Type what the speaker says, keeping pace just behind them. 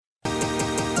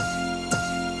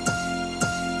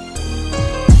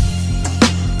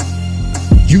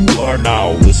are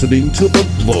now listening to the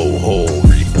Blowhole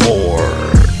Report.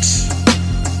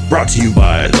 Brought to you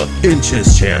by the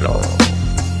Inches Channel.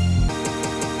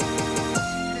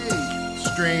 Hey,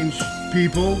 strange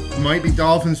people, might be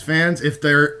Dolphins fans if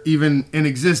they're even in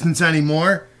existence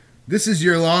anymore. This is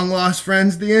your long lost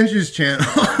friends, the Inches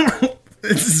Channel.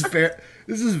 This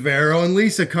is Vero and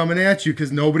Lisa coming at you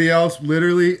because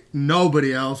literally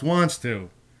nobody else wants to.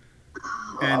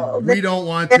 And we don't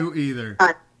want to either.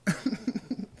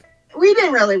 We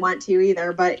didn't really want to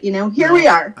either, but here we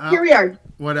are. Here we are.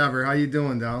 Whatever. How you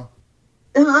doing, Dal?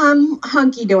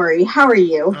 Hunky dory. How are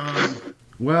you?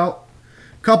 Well,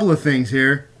 couple of things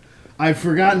here. I've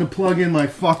forgotten to plug in my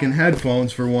fucking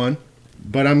headphones for one,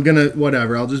 but I'm gonna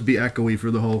whatever. I'll just be echoey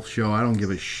for the whole show. I don't give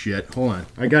a shit. Hold on.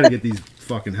 I gotta get these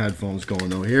fucking headphones going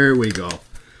though. Here we go.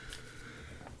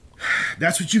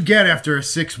 That's what you get after a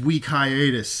 6-week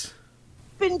hiatus.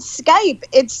 In Skype,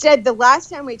 it said the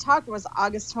last time we talked was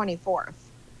August 24th.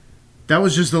 That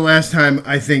was just the last time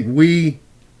I think we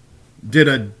did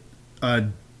a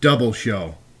double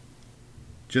show.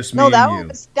 Just me and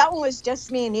you. That one was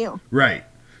just me and you. Right.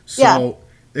 So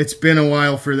It's been a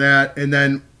while for that, and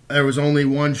then there was only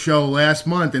one show last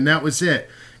month, and that was it.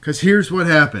 Because here's what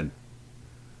happened.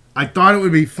 I thought it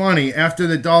would be funny after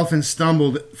the Dolphins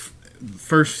stumbled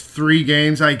first 3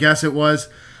 games, I guess it was.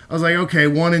 I was like, okay,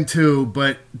 1 and 2,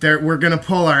 but we're going to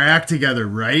pull our act together,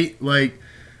 right? Like,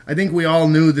 I think we all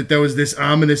knew that there was this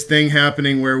ominous thing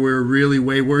happening where we were really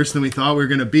way worse than we thought we were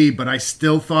going to be, but I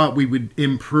still thought we would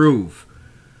improve.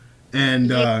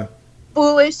 And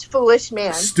foolish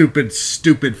man.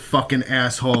 Stupid fucking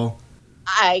asshole.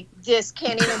 I just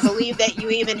can't even believe that you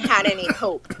even had any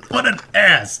hope. What an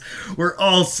ass. We're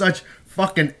all such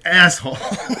fucking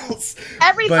assholes.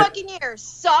 Every fucking year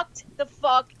sucked the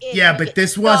fuck in. Yeah, but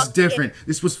this was different.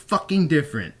 This was fucking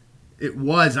different. It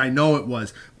was. I know it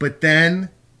was. But then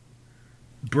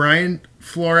Brian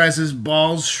Flores'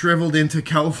 balls shriveled into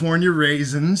California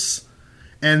raisins,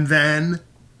 and then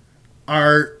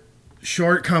our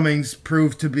shortcomings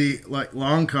proved to be like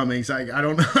longcomings. I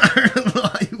don't know. I don't know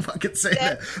how you fucking say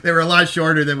that. They were a lot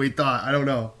shorter than we thought. I don't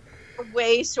know.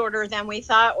 Way shorter than we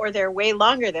thought, or they're way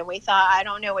longer than we thought. I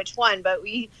don't know which one, but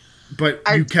you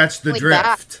catch the drift.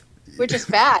 Bad. We're just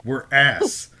bad. We're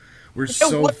ass. We're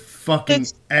so fucking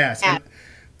ass. And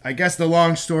I guess the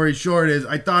long story short is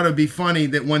I thought it'd be funny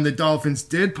that when the Dolphins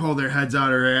did pull their heads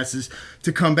out of their asses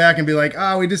to come back and be like,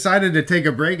 we decided to take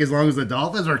a break as long as the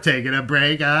Dolphins were taking a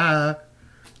break.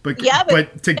 But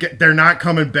they're not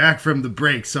coming back from the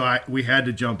break, so we had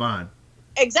to jump on.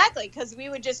 Exactly, because we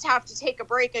would just have to take a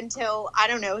break until, I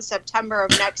don't know, September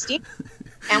of next year.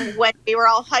 And when we were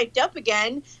all hyped up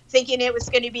again, thinking it was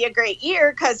going to be a great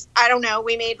year, because, I don't know,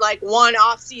 we made like one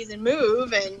off-season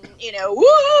move and,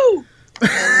 woo! Look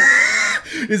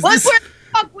where the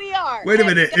fuck we are. Wait a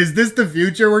minute, is this the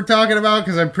future we're talking about?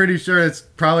 Because I'm pretty sure it's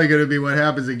probably going to be what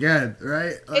happens again,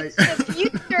 right? It's the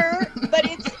future, but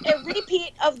it's a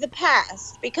repeat of the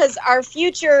past, because our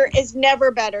future is never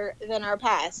better than our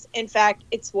past. In fact,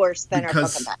 it's worse than our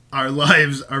fucking past. Our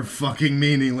lives are fucking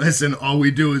meaningless and all we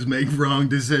do is make wrong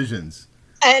decisions.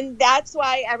 And that's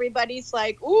why everybody's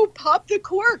like, ooh, pop the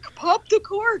cork, pop the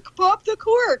cork, pop the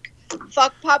cork.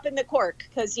 Fuck popping the cork,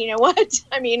 because you know what?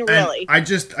 I mean, really. And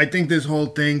I think this whole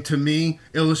thing, to me,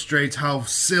 illustrates how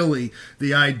silly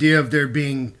the idea of there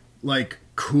being, like,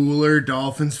 cooler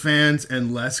Dolphins fans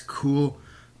and less cool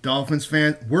Dolphins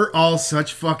fans. We're all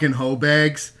such fucking hoe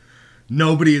bags.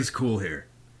 Nobody is cool here.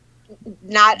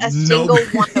 Not a single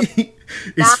one of them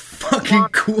is fucking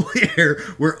cool here.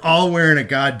 We're all wearing a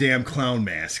goddamn clown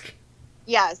mask.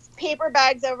 Yes, paper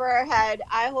bags over our head,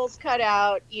 eye holes cut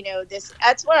out.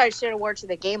 That's what I should have wore to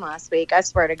the game last week. I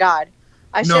swear to God.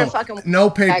 No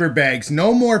paper bags.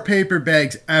 No more paper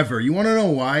bags ever. You want to know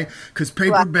why? Because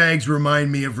paper bags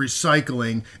remind me of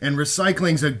recycling, and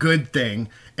recycling's a good thing,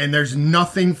 and there's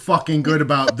nothing fucking good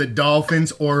about the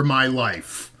Dolphins or my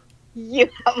life. You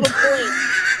have a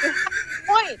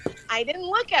point. I didn't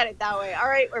look at it that way. All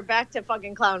right, we're back to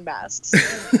fucking clown masks.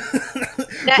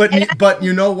 But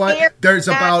you know what? There's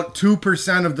about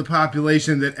 2% of the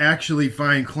population that actually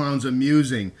find clowns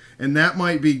amusing, and that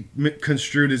might be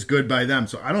construed as good by them.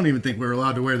 So I don't even think we're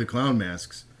allowed to wear the clown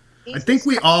masks. I think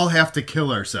we all have to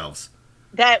kill ourselves.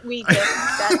 That we do.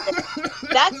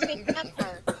 That's the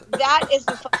answer. That is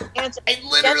the fucking answer. Then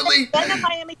the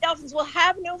Miami Dolphins will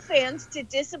have no fans to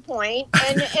disappoint,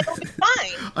 and it'll be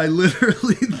fine. I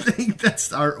literally think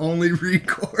that's our only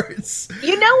recourse.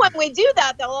 When we do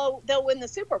that, they'll win the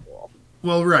Super Bowl.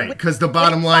 Well, right, because the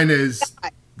bottom line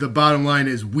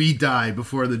is we die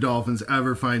before the Dolphins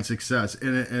ever find success,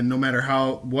 and no matter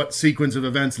what sequence of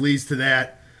events leads to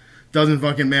that, Doesn't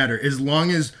fucking matter. As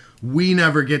long as we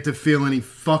never get to feel any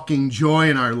fucking joy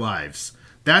in our lives.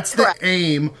 That's the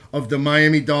aim of the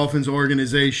Miami Dolphins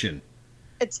organization.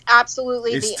 It's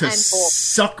absolutely it's the to end goal.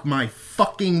 Suck my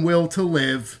fucking will to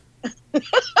live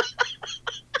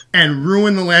and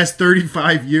ruin the last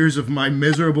 35 years of my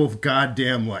miserable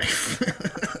goddamn life.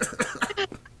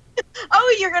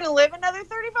 Oh, you're going to live another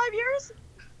 35 years?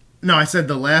 No, I said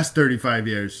the last 35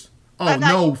 years. Oh,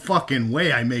 no fucking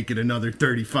way I make it another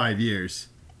 35 years.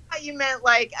 I thought you meant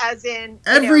like as in...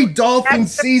 Every Dolphin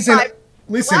season...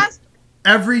 Listen,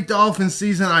 every Dolphin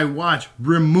season I watch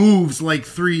removes like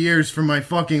 3 years from my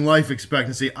fucking life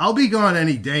expectancy. I'll be gone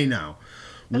any day now.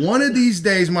 One of these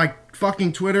days, my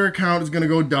fucking Twitter account is going to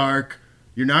go dark.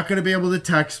 You're not going to be able to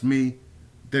text me.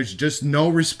 There's just no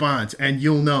response, and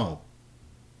you'll know.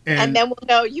 And then we'll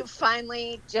know you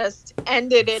finally just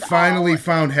ended it. Finally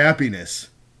found happiness.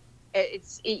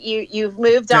 You've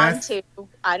moved on to,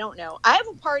 I don't know. I have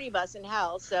a party bus in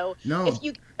hell, so if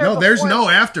you there's no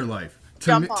afterlife.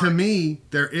 To me,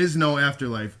 there is no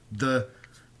afterlife. The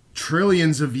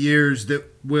trillions of years that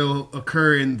will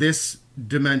occur in this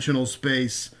dimensional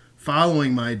space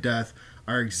following my death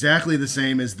are exactly the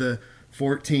same as the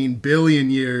 14 billion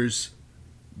years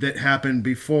that happened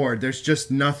before. There's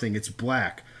just nothing. It's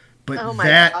black. But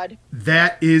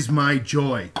that is my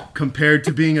joy. Compared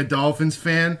to being a Dolphins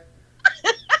fan,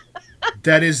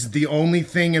 that is the only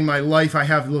thing in my life I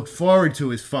have to look forward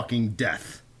to is fucking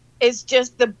death. It's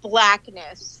just the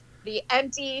blackness, the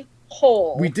empty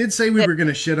hole. We did say we were going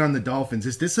to shit on the Dolphins.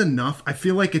 Is this enough? I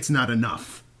feel like it's not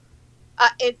enough.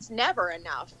 It's never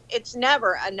enough. It's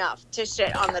never enough to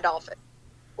shit on the Dolphins.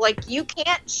 Like, you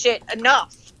can't shit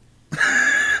enough.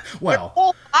 Well, your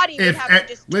whole body would have to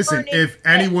just listen, if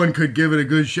anyone could give it a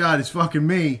good shot, it's fucking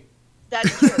me.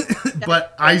 That's true.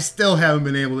 But I still haven't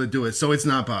been able to do it, so it's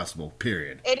not possible,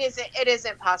 period. It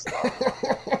isn't possible.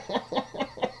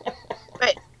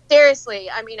 But seriously,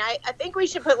 I mean, I think we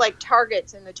should put like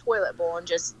targets in the toilet bowl and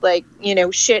just like,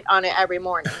 shit on it every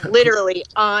morning. Literally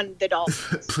on the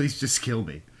Dolphins. Please just kill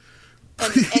me.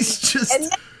 And then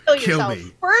kill yourself.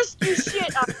 Me. First you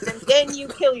shit on them, then you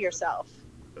kill yourself.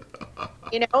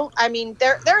 I mean,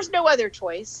 there's no other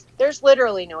choice. There's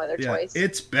literally no other choice.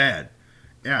 It's bad.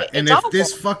 Yeah, it's and if awful.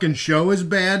 this fucking show is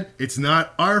bad, it's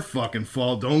not our fucking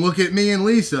fault. Don't look at me and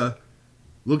Lisa.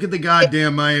 Look at the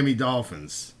goddamn Miami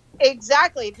Dolphins.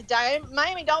 Exactly. The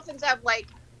Miami Dolphins have, like,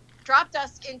 dropped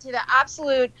us into the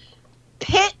absolute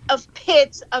pit of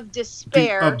pits of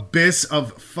despair. The abyss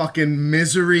of fucking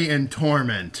misery and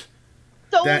torment.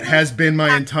 So that has been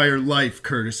my entire life,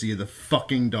 courtesy of the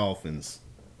fucking Dolphins.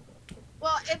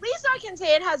 Well, at least I can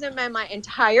say it hasn't been my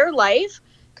entire life.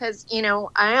 Because,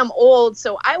 I am old,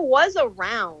 so I was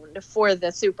around for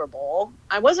the Super Bowl.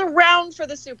 I was around for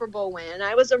the Super Bowl win.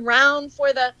 I was around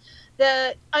for the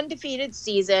undefeated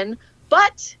season,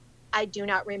 but I do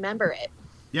not remember it.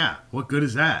 Yeah, what good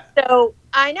is that? So,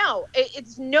 I know.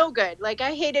 It's no good. Like,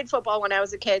 I hated football when I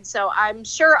was a kid, so I'm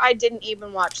sure I didn't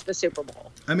even watch the Super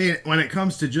Bowl. I mean, when it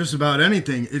comes to just about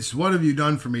anything, it's what have you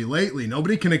done for me lately?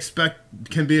 Nobody can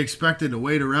be expected to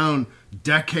wait around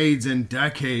decades and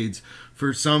decades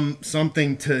for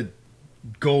something to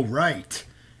go right.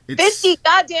 It's 50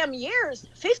 goddamn years.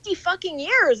 50 fucking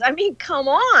years. I mean, come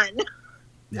on.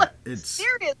 Yeah,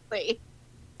 seriously.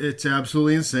 It's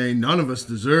absolutely insane. None of us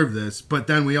deserve this, but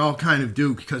then we all kind of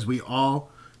do because we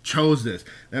all chose this.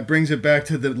 That brings it back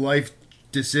to the life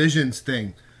decisions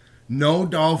thing. No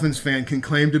Dolphins fan can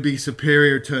claim to be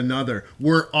superior to another.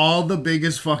 We're all the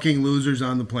biggest fucking losers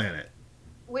on the planet.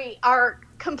 We are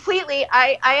completely.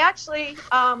 I actually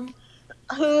I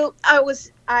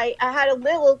had a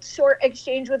little short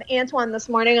exchange with Antoine this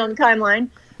morning on the timeline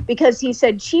because he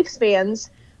said Chiefs fans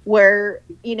were,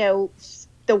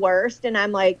 the worst. And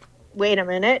I'm like, wait a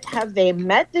minute. Have they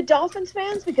met the Dolphins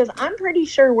fans? Because I'm pretty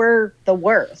sure we're the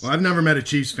worst. Well, I've never met a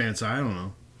Chiefs fan, so I don't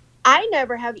know. I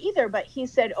never have either. But he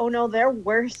said, oh, no, they're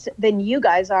worse than you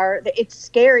guys are. It's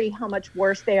scary how much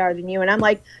worse they are than you. And I'm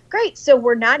like, great. So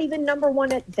we're not even number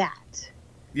one at that.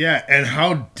 Yeah, and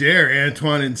how dare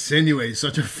Antoine insinuate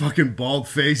such a fucking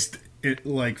bald-faced,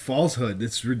 falsehood.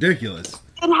 It's ridiculous.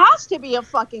 It has to be a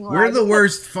fucking lie. We're the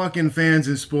worst fucking fans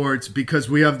in sports because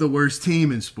we have the worst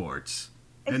team in sports.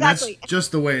 Exactly. And that's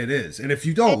just the way it is. And if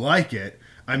you don't like it,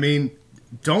 I mean,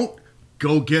 don't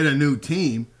go get a new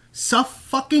team.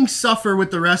 Fucking suffer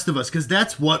with the rest of us because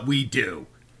that's what we do.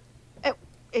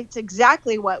 It's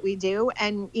exactly what we do.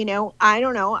 And, I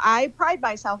don't know. I pride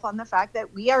myself on the fact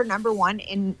that we are number one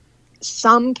in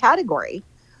some category.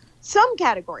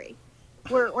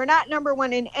 we're not number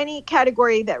one in any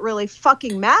category that really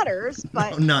fucking matters.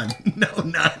 But none. Here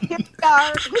we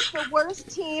are with the worst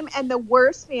team and the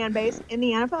worst fan base in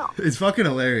the NFL. It's fucking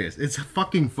hilarious. It's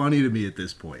fucking funny to me at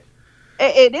this point.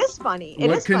 It is funny.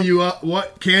 What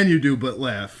can you do but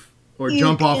laugh or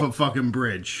jump off a fucking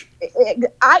bridge?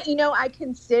 I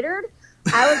considered.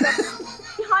 I was at the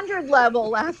 300 level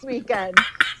last weekend,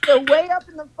 so way up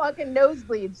in the fucking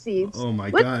nosebleed seats. Oh my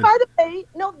Which, God! by the way,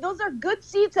 no, those are good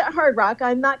seats at Hard Rock.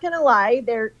 I'm not gonna lie;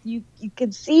 you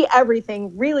can see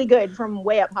everything really good from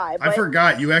way up high. But I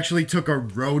forgot you actually took a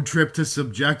road trip to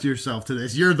subject yourself to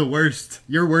this. You're the worst.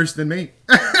 You're worse than me.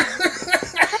 I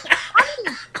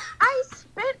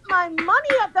spent my money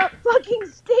at that fucking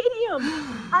stadium,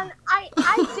 and I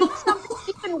did something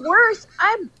even worse.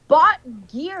 I bought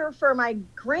gear for my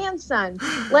grandson.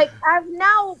 Like, I've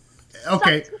now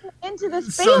okay sucked him into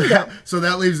this fandom. So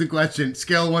that leaves the question: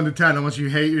 scale 1 to 10, how much you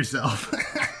hate yourself?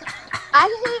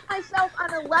 I hate myself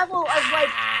on a level of like,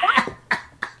 what?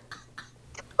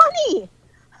 Honey,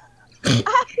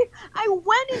 I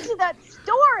went into that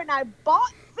store and I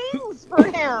bought things for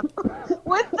him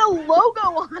with the logo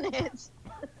on it.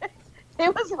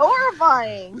 It was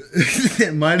horrifying.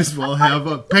 It might as well have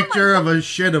a picture of a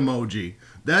shit emoji.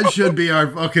 That should be our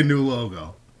fucking new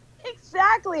logo.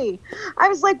 Exactly. I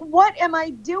was like, what am I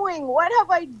doing? What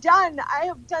have I done? I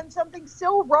have done something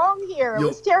so wrong here. It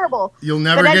was terrible. You'll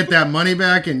never get that money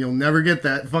back, and you'll never get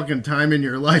that fucking time in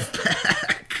your life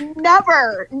back.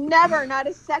 Never, not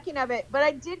a second of it. But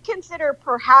I did consider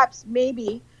perhaps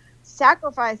maybe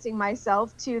sacrificing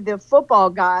myself to the football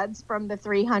gods from the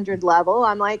 300 level.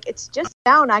 I'm like, it's just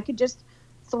down. I could just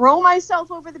throw myself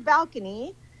over the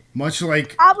balcony. Much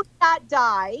like probably not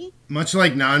die. Much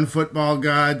like non-football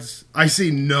gods, I see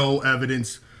no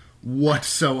evidence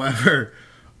whatsoever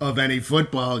of any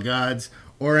football gods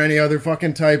or any other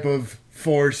fucking type of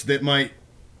force that might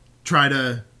try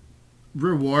to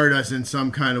reward us in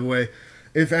some kind of way.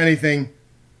 If anything,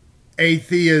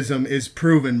 atheism is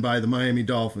proven by the Miami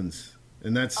Dolphins,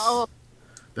 and that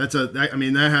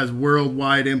has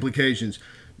worldwide implications.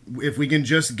 If we can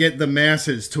just get the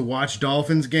masses to watch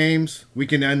Dolphins games, we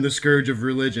can end the scourge of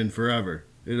religion forever.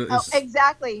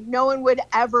 Exactly. No one would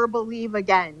ever believe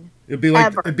again. It'd be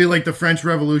like the French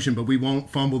Revolution, but we won't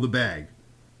fumble the bag.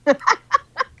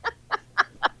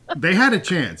 They had a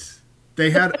chance.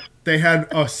 They had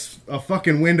a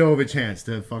fucking window of a chance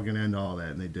to fucking end all that,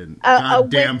 and they didn't.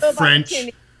 Goddamn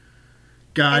French.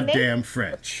 Goddamn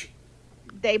French.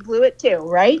 They blew it too,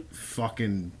 right?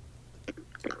 Fucking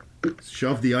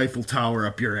shove the Eiffel Tower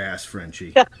up your ass,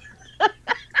 Frenchie. Shut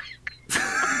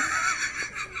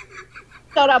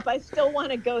up. I still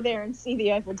want to go there and see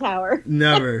the Eiffel Tower.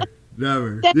 Never.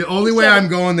 The only way I'm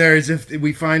going there is if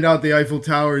we find out the Eiffel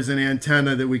Tower is an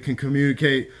antenna that we can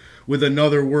communicate with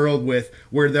another world with,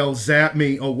 where they'll zap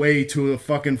me away to the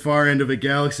fucking far end of a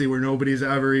galaxy where nobody's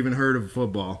ever even heard of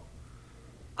football.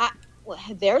 Well,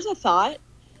 there's a thought.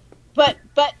 But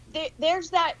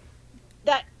there's that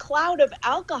cloud of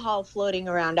alcohol floating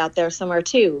around out there somewhere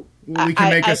too. We can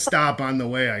make a stop on the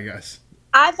way, I guess.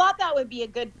 I thought that would be a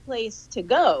good place to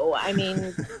go. I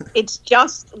mean, it's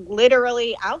just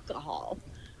literally alcohol.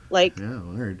 Like, yeah,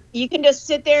 word. You can just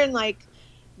sit there and like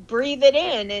breathe it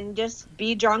in and just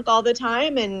be drunk all the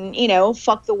time and,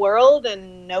 fuck the world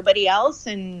and nobody else.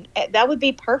 And that would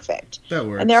be perfect. That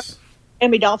works. And there are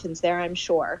Miami Dolphins there, I'm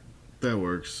sure. That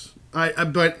works.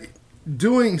 But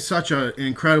doing such an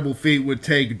incredible feat would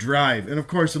take drive. And, of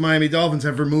course, the Miami Dolphins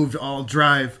have removed all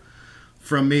drive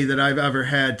from me that I've ever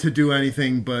had to do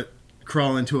anything but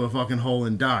crawl into a fucking hole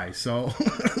and die. So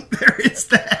there is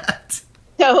that.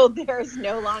 So there's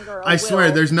no longer I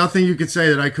swear, there's nothing you could say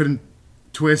that I couldn't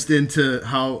twist into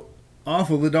how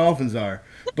awful the Dolphins are.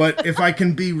 But if I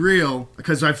can be real,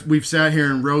 because we've sat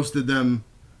here and roasted them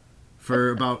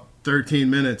for about 13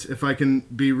 minutes. If I can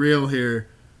be real here,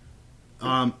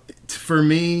 for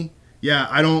me,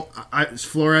 yeah,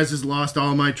 Flores has lost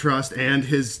all my trust and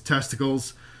his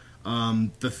testicles.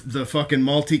 The fucking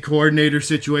multi-coordinator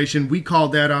situation, we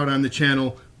called that out on the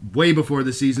channel way before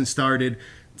the season started,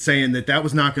 saying that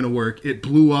was not going to work. It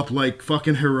blew up like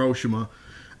fucking Hiroshima.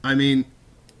 I mean,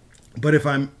 but if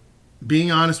I'm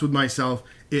being honest with myself,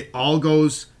 it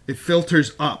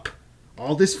filters up.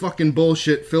 All this fucking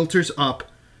bullshit filters up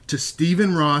to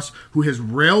Stephen Ross, who has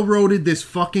railroaded this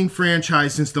fucking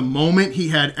franchise since the moment he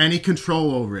had any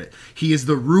control over it. He is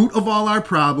the root of all our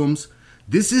problems.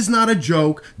 This is not a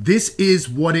joke. This is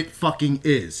what it fucking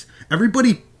is.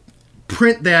 Everybody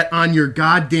print that on your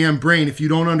goddamn brain if you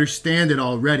don't understand it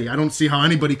already. I don't see how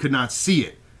anybody could not see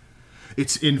it.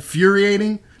 It's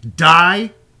infuriating.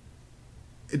 Die.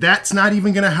 That's not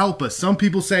even going to help us. Some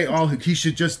people say, oh, he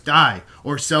should just die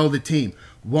or sell the team.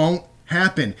 Won't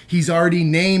happen. He's already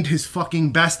named his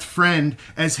fucking best friend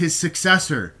as his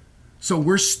successor. So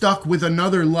we're stuck with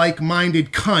another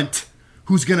like-minded cunt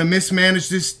who's going to mismanage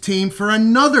this team for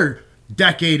another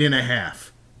decade and a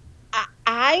half.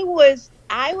 I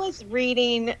was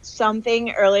reading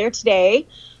something earlier today.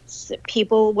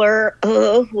 People were,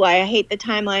 I hate the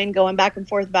timeline going back and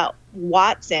forth about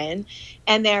Watson,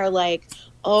 and they're like,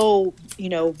 oh,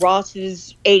 Ross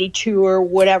is 82 or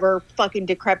whatever fucking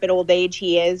decrepit old age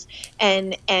he is,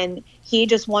 and he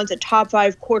just wants a top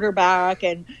 5 quarterback,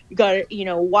 and you got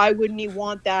to, why wouldn't he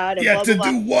want that? And yeah, to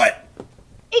do what?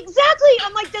 Exactly.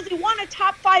 I'm like, does he want a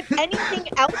top 5 anything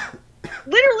else?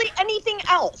 Literally anything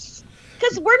else.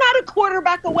 Because we're not a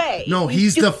quarterback away. No,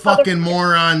 he's the fucking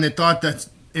moron that thought that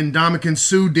Ndamukong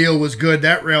Suh deal was good.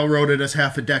 That railroaded us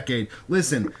half a decade.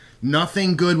 Listen,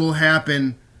 nothing good will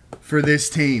happen for this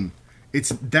team.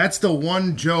 That's the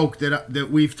one joke that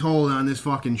we've told on this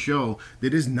fucking show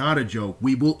that is not a joke.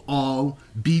 We will all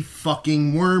be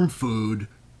fucking worm food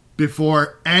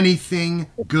before anything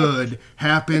good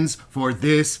happens for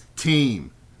this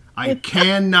team. I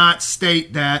cannot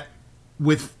state that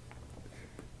with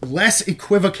less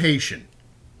equivocation.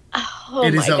 Oh,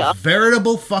 it is my a God.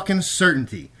 veritable fucking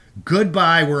certainty.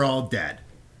 Goodbye, we're all dead.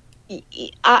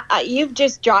 You've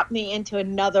just dropped me into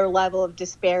another level of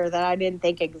despair that I didn't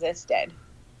think existed.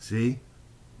 See?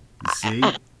 See?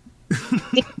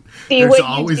 See There's what you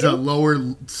always do? a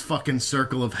lower fucking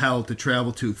circle of hell to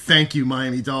travel to. Thank you,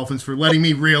 Miami Dolphins, for letting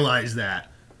me realize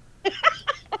that.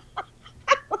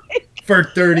 For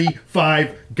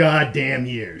 35 goddamn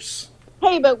years.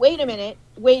 Hey, but wait a minute.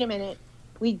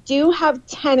 We do have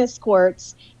tennis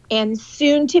courts and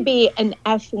soon to be an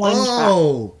F1 track.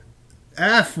 Oh,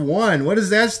 F1. What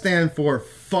does that stand for?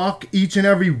 Fuck each and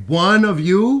every one of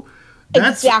you?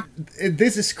 Exactly.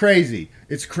 This is crazy.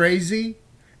 It's crazy.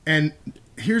 And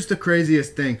here's the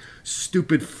craziest thing.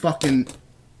 Stupid fucking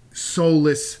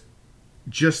soulless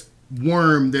just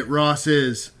worm that Ross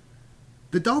is.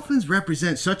 The Dolphins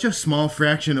represent such a small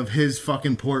fraction of his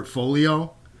fucking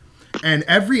portfolio. And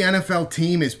every NFL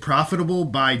team is profitable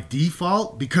by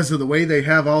default because of the way they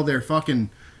have all their fucking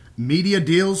media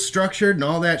deals structured and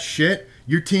all that shit.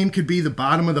 Your team could be the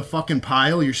bottom of the fucking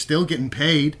pile. You're still getting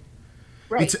paid.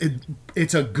 Right.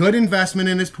 It's a good investment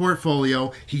in his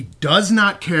portfolio. He does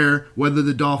not care whether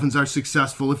the Dolphins are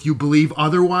successful. If you believe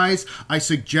otherwise, I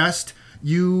suggest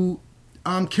you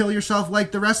kill yourself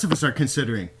like the rest of us are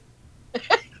considering.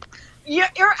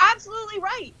 You're absolutely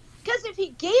right. Because if he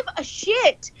gave a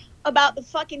shit about the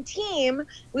fucking team,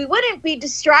 we wouldn't be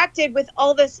distracted with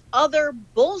all this other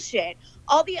bullshit.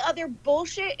 All the other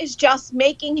bullshit is just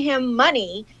making him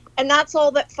money, and that's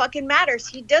all that fucking matters.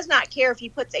 He does not care if he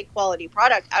puts a quality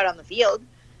product out on the field.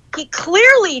 He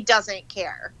clearly doesn't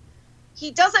care. He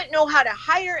doesn't know how to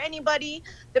hire anybody.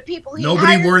 The people he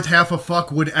Nobody hires, worth half a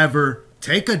fuck would ever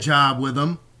take a job with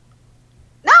him.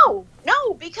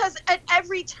 No, because at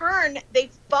every turn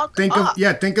they fuck Think up.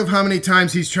 of how many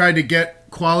times he's tried to get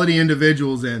quality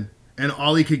individuals in, and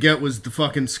all he could get was the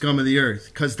fucking scum of the earth,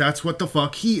 because that's what the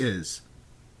fuck he is.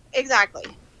 Exactly.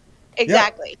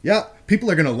 Yeah.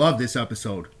 People are gonna love this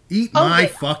episode. Eat my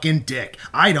fucking dick.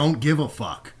 I don't give a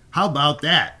fuck. How about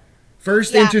that?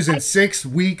 First inches in 6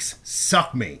 weeks,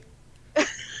 suck me.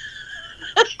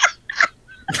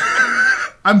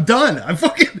 I'm done.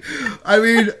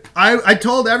 I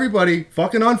told everybody,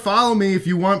 fucking unfollow me if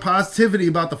you want positivity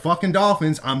about the fucking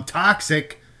Dolphins. I'm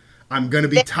toxic. I'm going to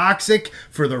be toxic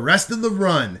for the rest of the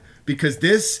run because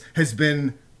this has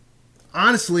been,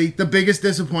 honestly, the biggest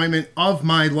disappointment of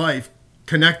my life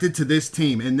connected to this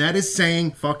team. And that is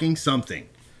saying fucking something.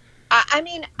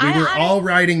 We were all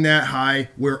riding that high.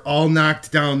 We're all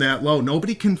knocked down that low.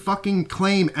 Nobody can fucking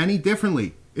claim any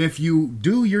differently. If you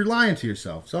do, you're lying to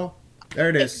yourself. So there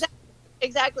it is.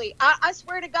 Exactly. I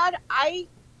swear to God, I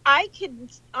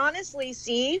could honestly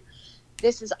see,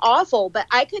 this is awful, but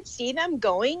I could see them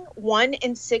going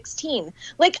 1-16.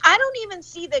 Like, I don't even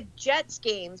see the Jets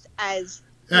games as.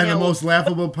 And the most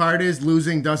laughable part is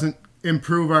losing doesn't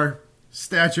improve our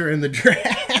stature in the draft.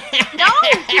 No,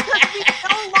 because we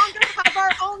no longer have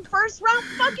our own first round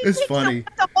fucking It's picks. funny.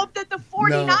 I have to hope that the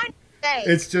 49ers stay.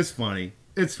 It's just funny.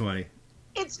 It's funny.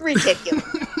 It's ridiculous,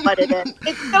 but it is.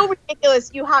 It's so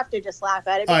ridiculous. You have to just laugh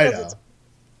at it I because know. it's.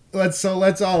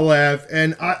 Let's all laugh,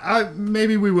 and I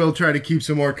maybe we will try to keep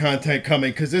some more content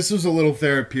coming because this was a little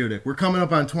therapeutic. We're coming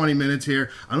up on 20 minutes here.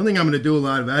 I don't think I'm going to do a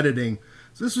lot of editing,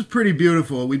 so this was pretty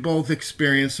beautiful. We both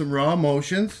experienced some raw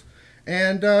emotions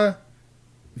and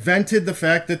vented the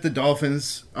fact that the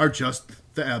Dolphins are just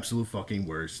the absolute fucking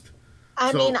worst.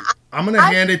 I mean, I'm going to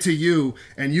hand it to you,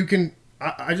 and you can.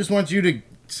 I just want you to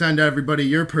send everybody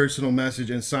your personal message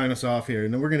and sign us off here,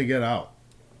 and then we're going to get out.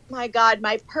 My God,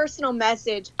 my personal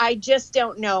message. I just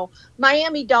don't know.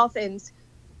 Miami Dolphins,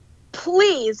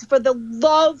 please, for the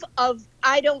love of,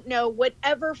 I don't know,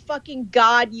 whatever fucking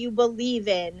God you believe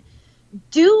in,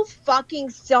 do fucking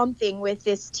something with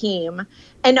this team.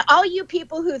 And all you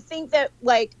people who think that,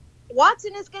 like,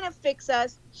 Watson is going to fix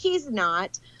us, he's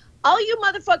not. All you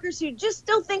motherfuckers who just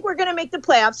still think we're going to make the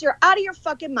playoffs, you're out of your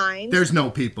fucking minds. There's no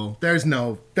people. Those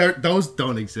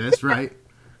don't exist, right?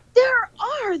 There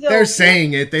are, though. They're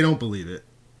saying it. They don't believe it.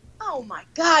 Oh, my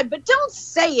God. But don't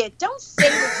say it. Don't say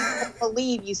what you don't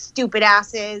believe, you stupid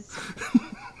asses.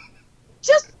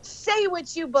 Just say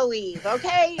what you believe,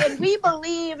 okay? And we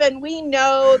believe and we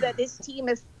know that this team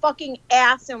is fucking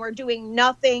ass and we're doing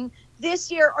nothing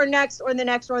this year or next or the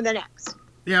next or the next.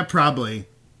 Yeah, probably.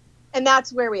 And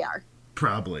that's where we are.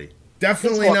 Probably.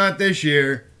 Definitely not this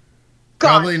year.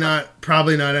 God.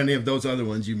 Probably not any of those other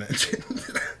ones you mentioned.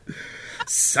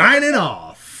 Signing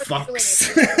off,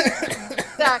 fucks.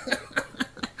 Exactly.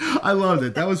 I loved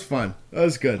it. That was fun. That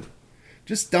was good.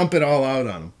 Just dump it all out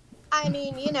on them. I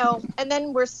mean, you know, and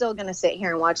then we're still going to sit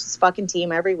here and watch this fucking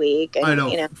team every week. And, I know.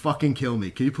 You know. Fucking kill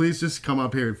me. Can you please just come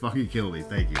up here and fucking kill me?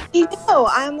 Thank you. You know,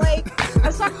 I'm like, I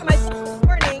was talking to myself this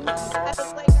morning. I was